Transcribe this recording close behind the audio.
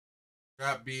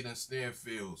Trap beat and snare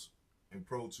fills in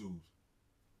Pro Tools.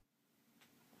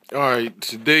 All right,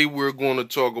 today we're going to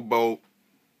talk about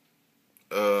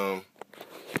uh,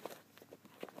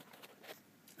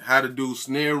 how to do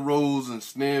snare rolls and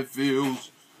snare fills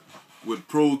with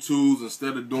Pro Tools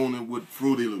instead of doing it with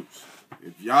Fruity Loops.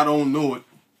 If y'all don't know it,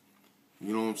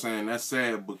 you know what I'm saying, that's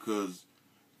sad because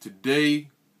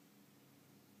today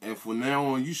and from now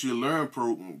on, you should learn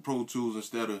Pro Tools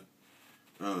instead of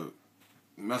uh,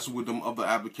 messing with them other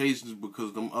applications,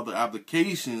 because them other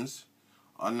applications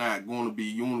are not going to be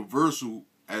universal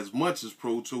as much as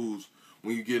Pro Tools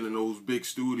when you get in those big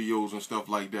studios and stuff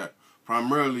like that.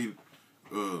 Primarily,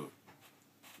 the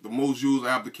most used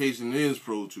application is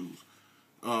Pro Tools.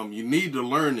 You need to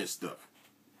learn this stuff.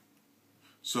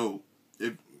 So,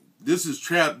 if this is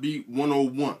Trap Beat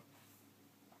 101,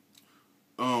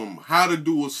 how to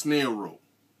do a snare roll.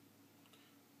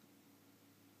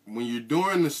 When you're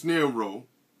doing the snare roll,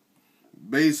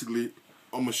 basically,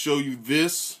 I'm gonna show you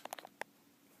this.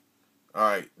 All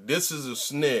right, this is a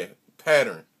snare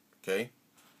pattern, okay?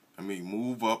 I mean,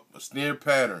 move up a snare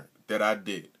pattern that I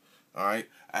did. All right,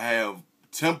 I have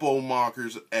tempo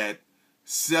markers at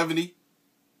 70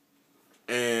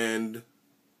 and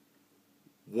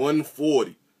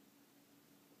 140.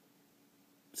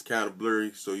 It's kind of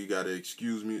blurry, so you gotta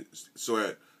excuse me. So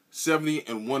at 70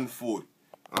 and 140.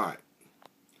 All right,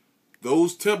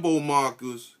 those tempo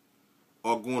markers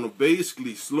are going to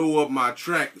basically slow up my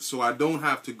track so I don't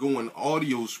have to go in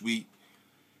Audio Suite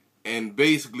and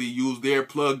basically use their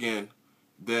plugin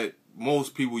that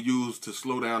most people use to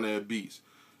slow down their beats.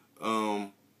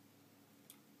 So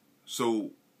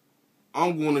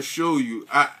I'm going to show you.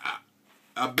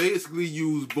 I basically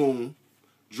use Boom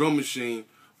Drum Machine,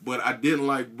 but I didn't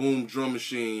like Boom Drum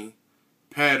Machine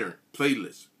pattern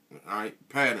playlist. All right,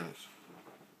 patterns.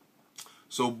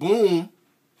 So Boom,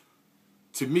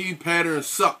 to me, patterns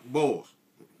suck balls.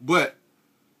 But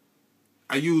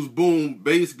I use Boom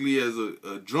basically as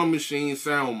a drum machine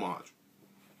sound module.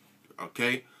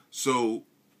 Okay? So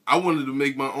I wanted to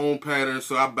make my own pattern,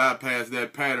 so I bypassed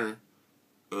that pattern.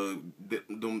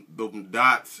 Them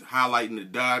dots, highlighting the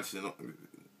dots, and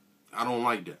I don't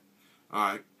like that.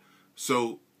 Alright?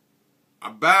 So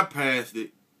I bypassed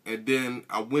it, and then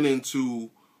I went into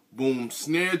Boom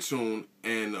Snare Tune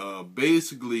and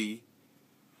basically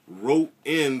wrote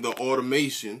in the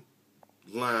automation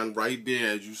line right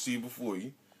there as you see before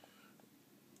you.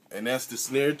 And that's the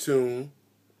snare tune.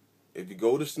 If you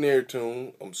go to snare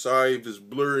tune, I'm sorry if it's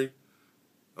blurry.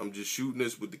 I'm just shooting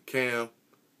this with the cam.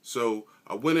 So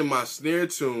I went in my snare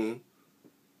tune,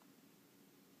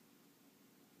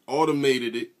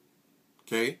 automated it,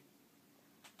 okay,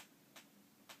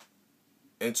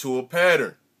 into a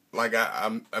pattern. Like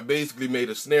I basically made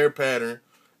a snare pattern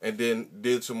and then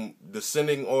did some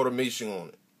descending automation on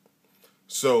it.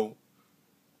 So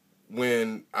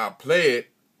when I play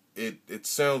it, it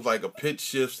sounds like a pitch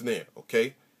shift snare,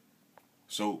 okay?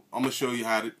 So I'm gonna show you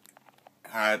how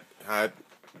it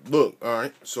look. All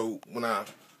right. So when I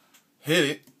hit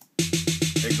it,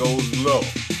 it goes low,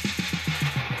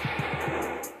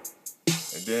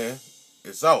 and then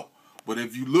it's out. But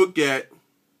if you look at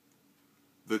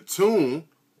the tune,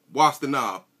 watch the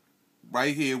knob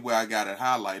right here where I got it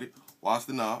highlighted. Watch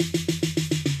the knob.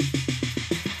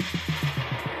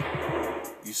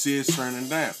 You see it's turning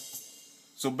down.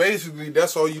 So basically,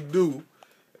 that's all you do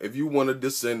if you want a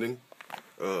descending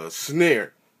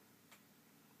snare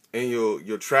in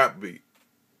your trap beat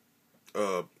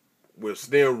with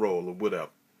snare roll or whatever.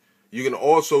 You can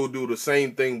also do the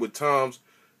same thing with toms,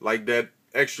 like that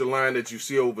extra line that you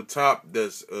see over top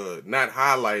that's not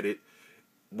highlighted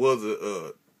was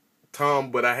a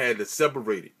tom, but I had to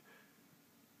separate it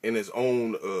in its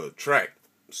own track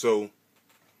so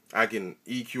I can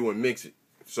EQ and mix it.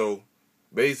 So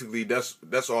basically,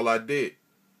 that's all I did.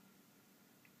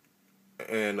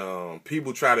 And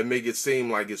people try to make it seem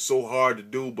like it's so hard to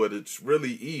do, but it's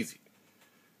really easy.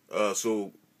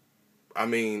 So, I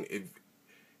mean,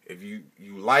 if you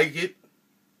like it,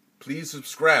 please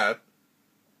subscribe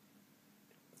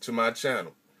to my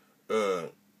channel.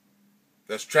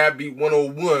 That's Trap Beat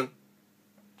 101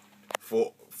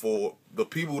 for the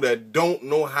people that don't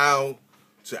know how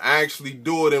to actually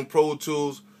do it in Pro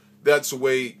Tools. That's the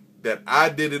way that I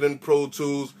did it in Pro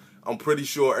Tools. I'm pretty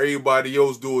sure everybody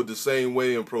else do it the same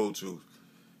way in Pro Tools.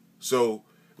 So,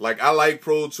 like, I like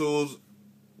Pro Tools.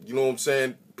 You know what I'm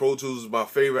saying? Pro Tools is my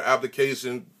favorite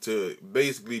application to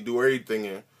basically do everything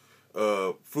in.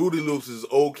 Fruity Loops is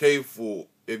okay for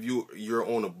if you're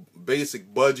on a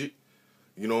basic budget,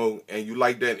 you know, and you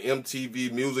like that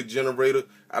MTV music generator.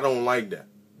 I don't like that.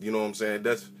 You know what I'm saying?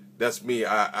 That's me.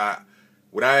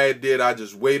 what I did, I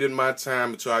just waited my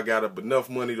time until I got up enough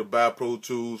money to buy Pro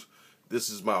Tools. This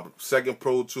is my second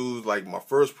Pro Tools. Like, my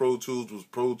first Pro Tools was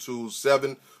Pro Tools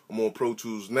 7. I'm on Pro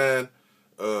Tools 9.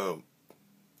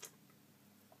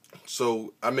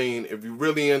 So, I mean, if you're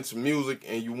really into music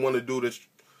and you want to do this,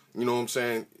 you know what I'm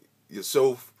saying,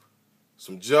 yourself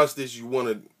some justice, you want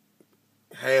to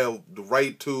have the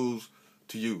right tools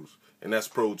to use, and that's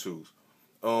Pro Tools.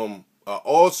 I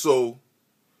also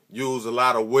use a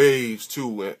lot of Waves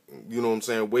too, you know what I'm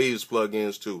saying, Waves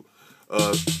plugins too.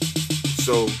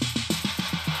 So,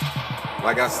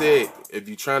 like I said, if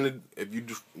you're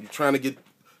trying to get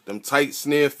them tight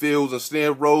snare fills and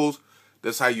snare rolls,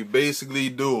 that's how you basically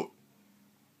do it.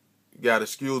 You gotta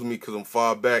excuse me because I'm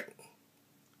far back.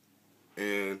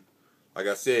 And like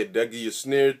I said, that give you a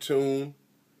snare tune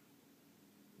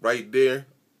right there.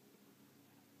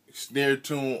 Snare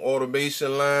tune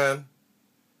automation line.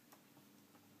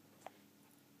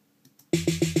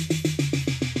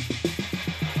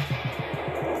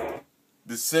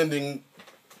 Descending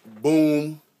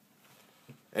boom.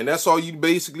 And that's all you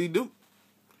basically do.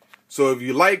 So if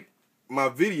you like my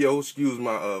video, excuse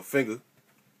my finger,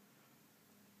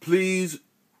 please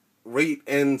rate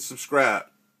and subscribe.